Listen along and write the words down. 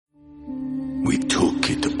We took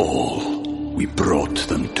it all. We brought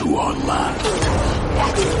them to our land.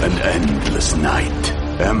 An endless night,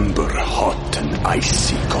 ember hot and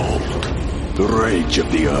icy cold. The rage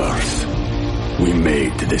of the earth. We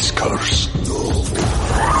made this curse.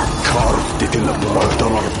 Carved it in the blood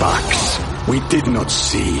on our backs. We did not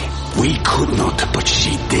see. We could not, but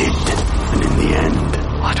she did. And in the end...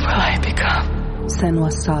 What will I become?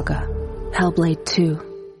 Senua's Saga. Hellblade 2.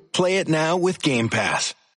 Play it now with Game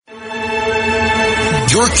Pass.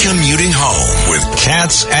 You're commuting home with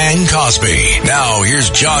Katz and Cosby. Now here's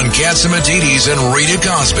John Catsimatidis and Rita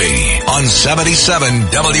Cosby on 77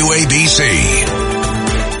 WABC.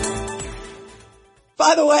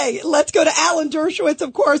 By the way, let's go to Alan Dershowitz,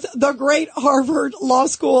 of course, the great Harvard Law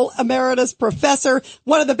School emeritus professor,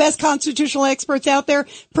 one of the best constitutional experts out there.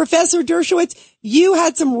 Professor Dershowitz, you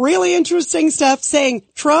had some really interesting stuff saying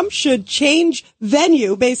Trump should change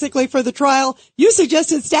venue, basically, for the trial. You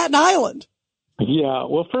suggested Staten Island. Yeah,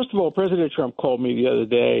 well, first of all, President Trump called me the other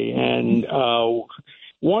day and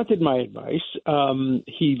wanted my advice.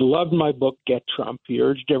 He loved my book, Get Trump. He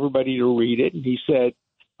urged everybody to read it, and he said,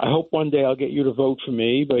 I hope one day I'll get you to vote for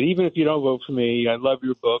me, but even if you don't vote for me, I love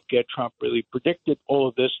your book. Get Trump really predicted all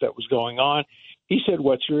of this that was going on. He said,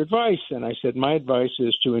 what's your advice? And I said, my advice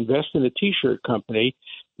is to invest in a T-shirt company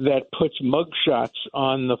that puts mugshots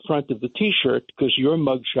on the front of the T-shirt, because your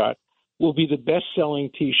mugshot will be the best-selling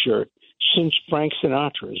T-shirt since Frank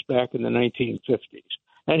Sinatra's back in the 1950s.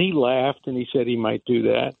 And he laughed, and he said he might do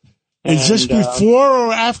that. Is this before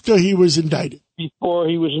or after he was indicted? Before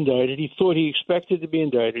he was indicted. He thought he expected to be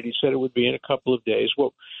indicted. He said it would be in a couple of days.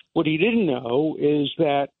 Well, what he didn't know is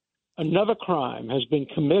that another crime has been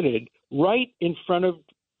committed right in front of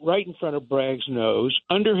Bragg's nose,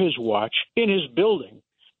 under his watch, in his building,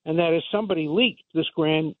 and that is somebody leaked this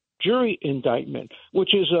grand jury indictment,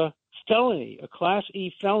 which is a felony, a Class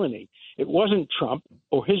E felony. It wasn't Trump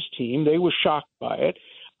or his team. They were shocked by it.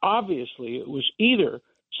 Obviously, it was either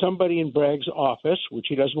somebody in Bragg's office, which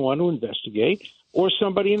he doesn't want to investigate, or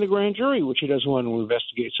somebody in the grand jury, which he doesn't want to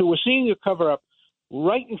investigate. So we're seeing a cover-up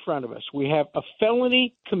right in front of us. We have a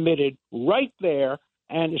felony committed right there,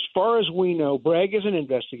 and as far as we know, Bragg isn't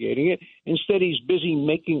investigating it. Instead, he's busy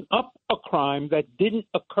making up a crime that didn't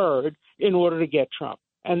occur in order to get Trump.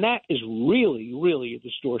 And that is really, really a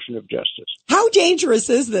distortion of justice. How dangerous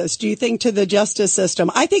is this, do you think, to the justice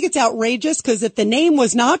system? I think it's outrageous, because if the name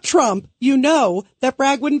was not Trump, you know that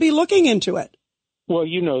Bragg wouldn't be looking into it. Well,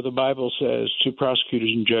 you know, the Bible says to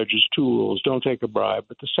prosecutors and judges 2 rules. Don't take a bribe.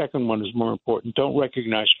 But the second one is more important. Don't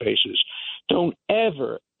recognize faces. Don't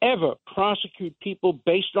ever, ever prosecute people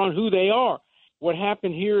based on who they are. What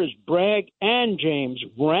happened here is Bragg and James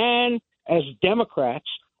ran as Democrats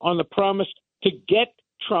on the promise to get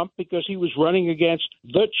Trump because he was running against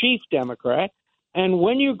the chief Democrat. And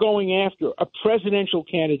when you're going after a presidential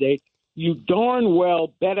candidate, you darn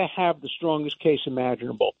well better have the strongest case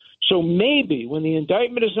imaginable. So maybe when the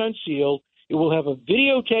indictment is unsealed, it will have a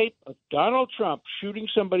videotape of Donald Trump shooting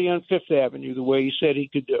somebody on Fifth Avenue the way he said he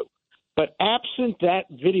could do. But absent that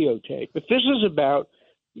videotape, if this is about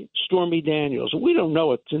Stormy Daniels, we don't know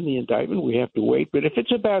what's in the indictment. We have to wait. But if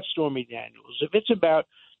it's about Stormy Daniels, if it's about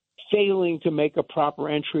failing to make a proper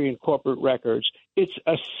entry in corporate records, it's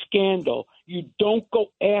a scandal. You don't go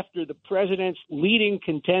after the president's leading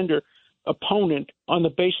contender opponent on the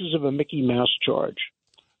basis of a Mickey Mouse charge.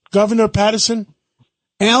 Governor Patterson?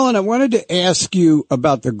 Alan, I wanted to ask you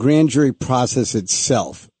about the grand jury process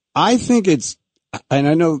itself. I think it's, and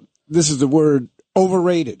I know this is the word,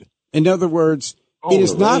 overrated. In other words, it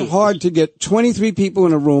is not hard to get 23 people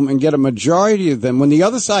in a room and get a majority of them when the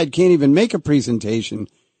other side can't even make a presentation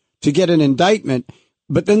to get an indictment,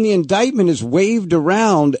 but then the indictment is waved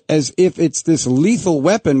around as if it's this lethal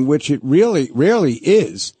weapon, which it really rarely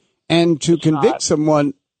is. And to convict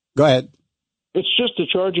someone, go ahead. It's just a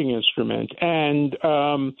charging instrument. And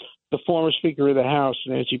the former Speaker of the House,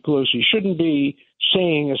 Nancy Pelosi, shouldn't be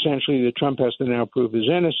saying essentially that Trump has to now prove his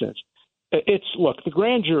innocence. Look, the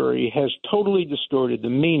grand jury has totally distorted the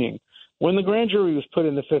meaning. When the grand jury was put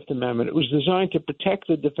in the Fifth Amendment, it was designed to protect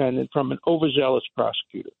the defendant from an overzealous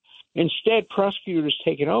prosecutor. Instead, prosecutors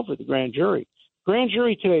taken over the grand jury. Grand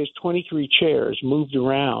jury today is 23 chairs moved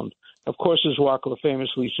around. Of course, as Wackler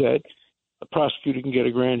famously said, a prosecutor can get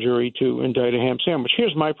a grand jury to indict a ham sandwich.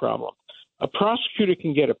 Here's my problem. A prosecutor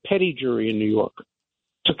can get a petty jury in New York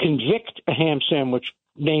to convict a ham sandwich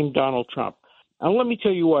named Donald Trump. And let me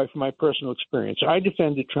tell you why, from my personal experience. I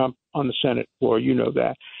defended Trump on the Senate floor. You know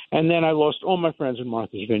that. And then I lost all my friends in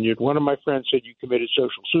Martha's Vineyard. One of my friends said, you committed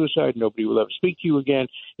social suicide. Nobody will ever speak to you again.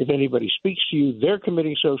 If anybody speaks to you, they're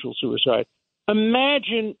committing social suicide.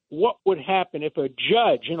 Imagine what would happen if a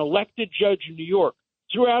judge, an elected judge in New York,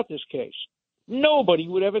 threw out this case. Nobody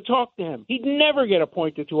would ever talk to him. He'd never get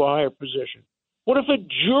appointed to a higher position. What if a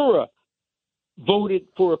juror voted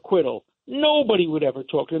for acquittal? Nobody would ever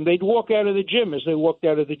talk to him. They'd walk out of the gym as they walked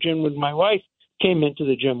out of the gym when my wife came into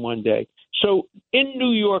the gym one day. So in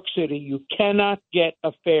New York City, you cannot get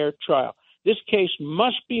a fair trial. This case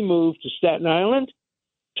must be moved to Staten Island,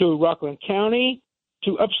 to Rockland County,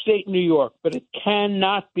 to upstate New York, but it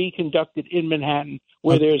cannot be conducted in Manhattan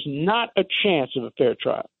where there's not a chance of a fair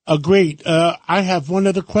trial. Agreed. I have one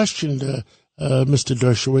other question, Mr.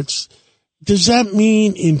 Dershowitz. Does that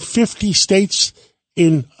mean in 50 states,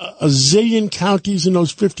 in a zillion counties in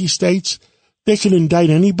those 50 states, they can indict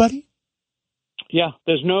anybody? Yeah,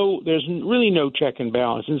 there's really no check and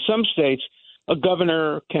balance. In some states, a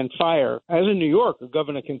governor can fire, as in New York, a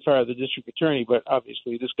governor can fire the district attorney, but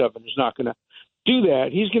obviously this governor's not going to do that.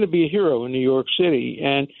 He's going to be a hero in New York City,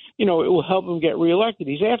 and, it will help him get reelected.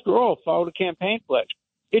 He's, after all, followed a campaign pledge.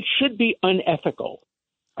 It should be unethical.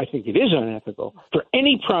 I think it is unethical for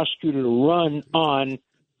any prosecutor to run on,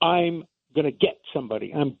 I'm going to get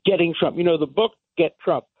somebody. I'm getting Trump. The book, Get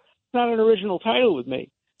Trump. It's not an original title with me.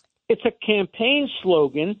 It's a campaign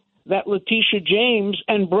slogan that Letitia James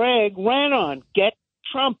and Bragg ran on, get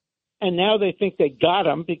Trump. And now they think they got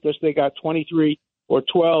him because they got 23 or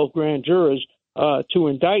 12 grand jurors to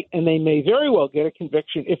indict, and they may very well get a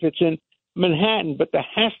conviction if it's in Manhattan, but there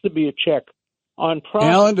has to be a check on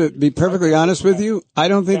prosecutors. Alan, to be perfectly honest with you, I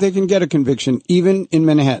don't think they can get a conviction even in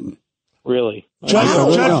Manhattan. Really?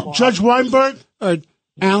 Judge Weinberg?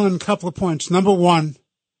 Alan, a couple of points. Number one.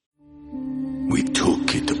 We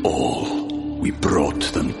took it all. We brought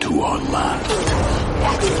them to our land.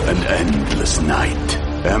 An endless night,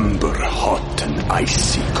 ember hot and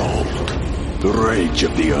icy cold. The rage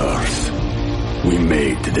of the earth. We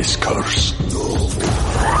made this curse.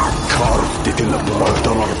 Carved it in the blood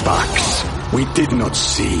on our backs. We did not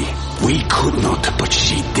see. We could not, but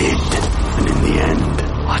she did. And in the end...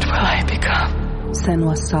 What will I become?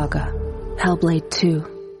 Senua's Saga. Hellblade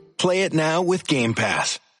 2. Play it now with Game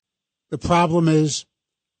Pass. The problem is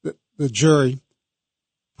the jury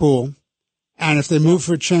pool, and if they move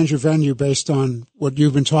for a change of venue based on what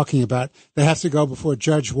you've been talking about, they have to go before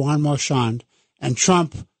Judge Juan Marchand, and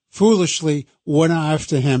Trump foolishly went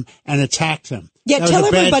after him and attacked him. Yeah, tell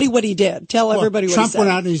everybody what he did. Tell everybody what he said. Trump went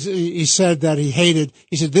out and he said that he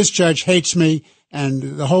said, this judge hates me, and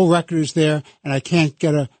the whole record is there, and I can't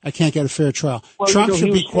get a fair trial. Well, Trump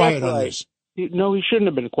should be quiet on this. No, he shouldn't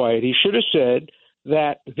have been quiet. He should have said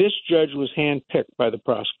that this judge was handpicked by the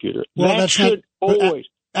prosecutor. Well, that that's should always.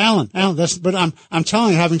 Alan, but I'm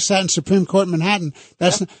telling you, having sat in Supreme Court in Manhattan,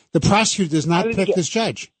 the prosecutor does not pick this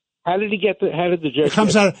judge. How did the judge?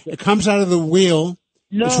 It comes out of the wheel.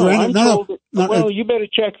 No, you better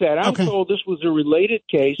check that. I'm told this was a related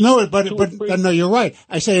case. No, but no, you're right.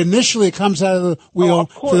 I say initially it comes out of the wheel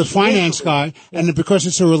for the finance guy, and because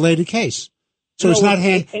it's a related case. So it's not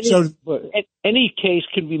any case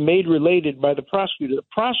can be made related by the prosecutor. The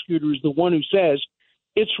prosecutor is the one who says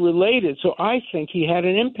it's related. So I think he had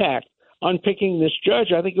an impact on picking this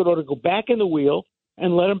judge. I think it ought to go back in the wheel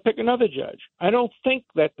and let him pick another judge. I don't think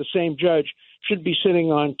that the same judge should be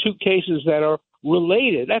sitting on two cases that are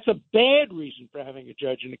related. That's a bad reason for having a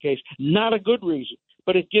judge in a case, not a good reason.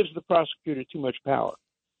 But it gives the prosecutor too much power.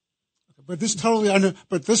 But this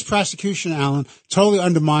prosecution, Alan, totally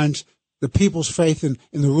undermines the people's faith in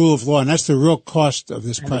the rule of law, and that's the real cost of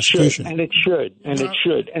this prosecution. And it should.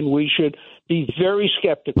 And we should be very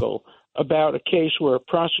skeptical about a case where a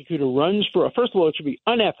prosecutor runs for first of all, it should be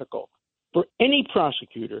unethical for any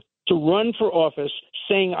prosecutor to run for office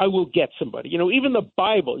saying, I will get somebody. Even the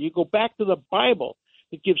Bible, you go back to the Bible,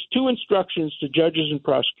 it gives two instructions to judges and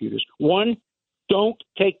prosecutors. One, don't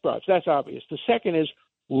take bribes. That's obvious. The second is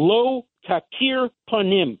lo takir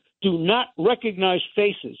panim. Do not recognize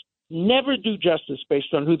faces. Never do justice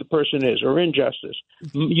based on who the person is or injustice.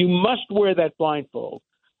 You must wear that blindfold.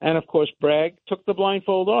 And, of course, Bragg took the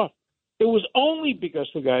blindfold off. It was only because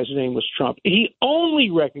the guy's name was Trump. He only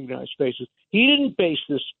recognized faces. He didn't base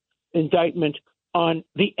this indictment on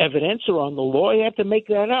the evidence or on the law. He had to make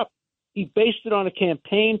that up. He based it on a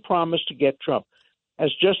campaign promise to get Trump.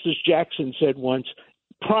 As Justice Jackson said once,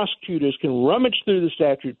 prosecutors can rummage through the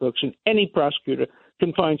statute books, and any prosecutor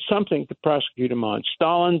can find something to prosecute him on.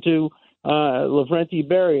 Stalin to Lavrentiy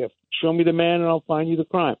Beria, show me the man and I'll find you the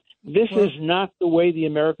crime. This is not the way the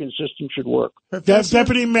American system should work.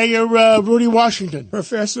 Deputy Mayor Rudy Washington.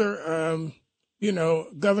 Professor,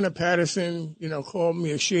 Governor Patterson, called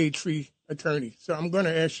me a shade tree attorney, so I'm going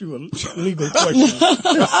to ask you a legal question.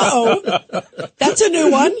 Uh-oh. That's a new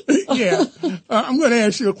one. Yeah. I'm going to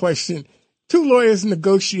ask you a question. Two lawyers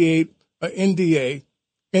negotiate an NDA,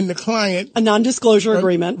 and the client... A non-disclosure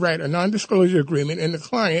agreement. Right, a non-disclosure agreement, and the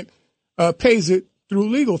client pays it through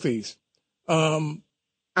legal fees. I'm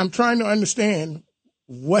trying to understand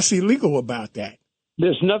what's illegal about that.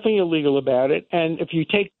 There's nothing illegal about it, and if you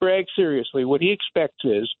take Bragg seriously, what he expects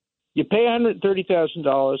is you pay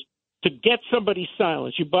 $130,000 to get somebody's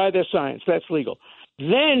silence. You buy their silence. That's legal.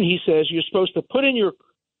 Then he says you're supposed to put in your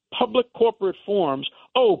public corporate forms,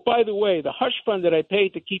 oh, by the way, the hush fund that I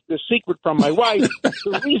paid to keep this secret from my wife,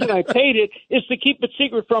 the reason I paid it is to keep it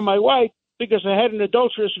secret from my wife because I had an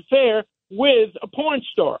adulterous affair with a porn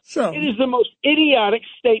star. So, it is the most idiotic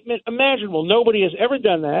statement imaginable. Nobody has ever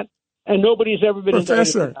done that, and nobody has ever been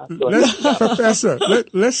Professor,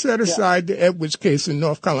 let's set aside the Edwards case in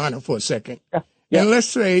North Carolina for a second. And let's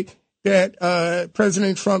say that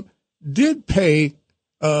President Trump did pay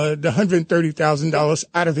the $130,000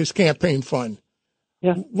 out of his campaign fund.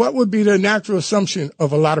 Yeah. What would be the natural assumption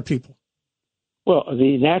of a lot of people? Well,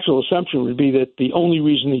 the natural assumption would be that the only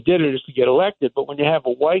reason he did it is to get elected. But when you have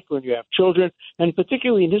a wife, when you have children, and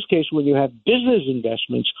particularly in this case, when you have business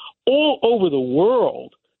investments all over the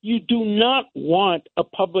world, you do not want a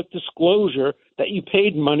public disclosure that you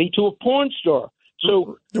paid money to a porn star.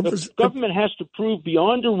 So the government has to prove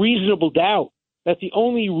beyond a reasonable doubt that the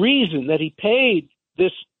only reason that he paid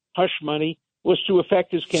this hush money was to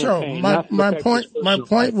affect his campaign. So my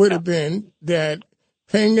point would have been that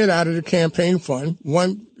paying it out of the campaign fund,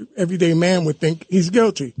 one everyday man would think he's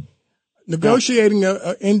guilty. Negotiating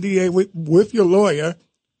a NDA with your lawyer,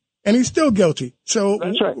 and he's still guilty. So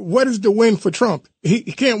that's right. What is the win for Trump? He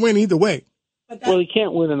can't win either way. Well, he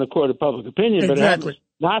can't win in the court of public opinion, but exactly.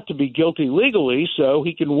 Not to be guilty legally, so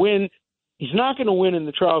he can win. He's not going to win in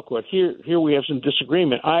the trial court. Here we have some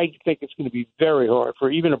disagreement. I think it's going to be very hard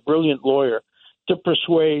for even a brilliant lawyer to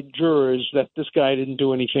persuade jurors that this guy didn't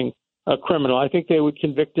do anything criminal. I think they would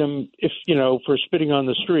convict him for spitting on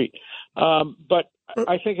the street. But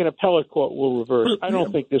I think an appellate court will reverse. I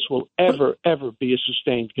don't think this will ever be a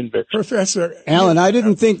sustained conviction. Professor Alan, I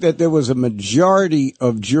didn't think that there was a majority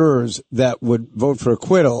of jurors that would vote for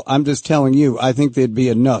acquittal. I'm just telling you, I think there'd be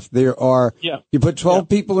enough. You put 12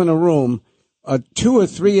 people in a room, 2 or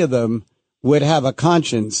 3 of them would have a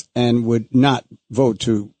conscience and would not vote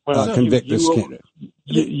to convict this candidate.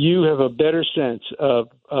 You have a better sense of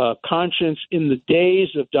conscience in the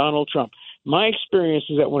days of Donald Trump. My experience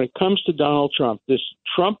is that when it comes to Donald Trump, this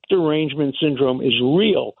Trump derangement syndrome is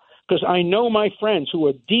real because I know my friends who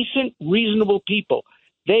are decent, reasonable people.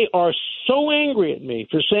 They are so angry at me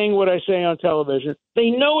for saying what I say on television. They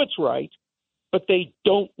know it's right, but they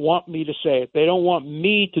don't want me to say it. They don't want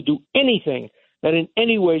me to do anything that in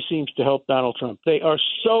any way seems to help Donald Trump. They are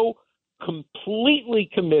so completely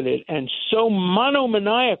committed and so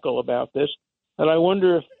monomaniacal about this that I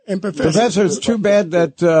wonder if... And Professor, it's too bad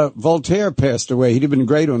that Voltaire passed away. He'd have been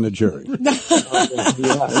great on the jury. We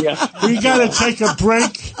got to take a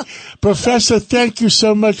break. Professor, thank you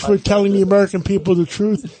so much for telling the American people the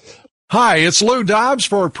truth. Hi, it's Lou Dobbs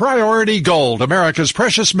for Priority Gold, America's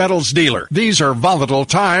precious metals dealer. These are volatile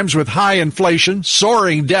times with high inflation,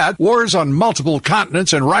 soaring debt, wars on multiple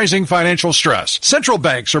continents, and rising financial stress. Central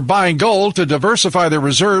banks are buying gold to diversify their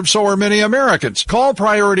reserves, so are many Americans. Call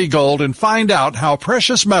Priority Gold and find out how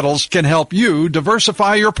precious metals can help you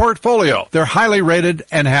diversify your portfolio. They're highly rated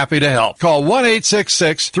and happy to help. Call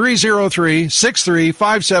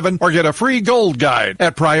 1-866-303-6357 or get a free gold guide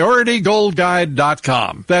at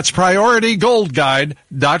PriorityGoldGuide.com. That's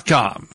PriorityGoldGuide.com.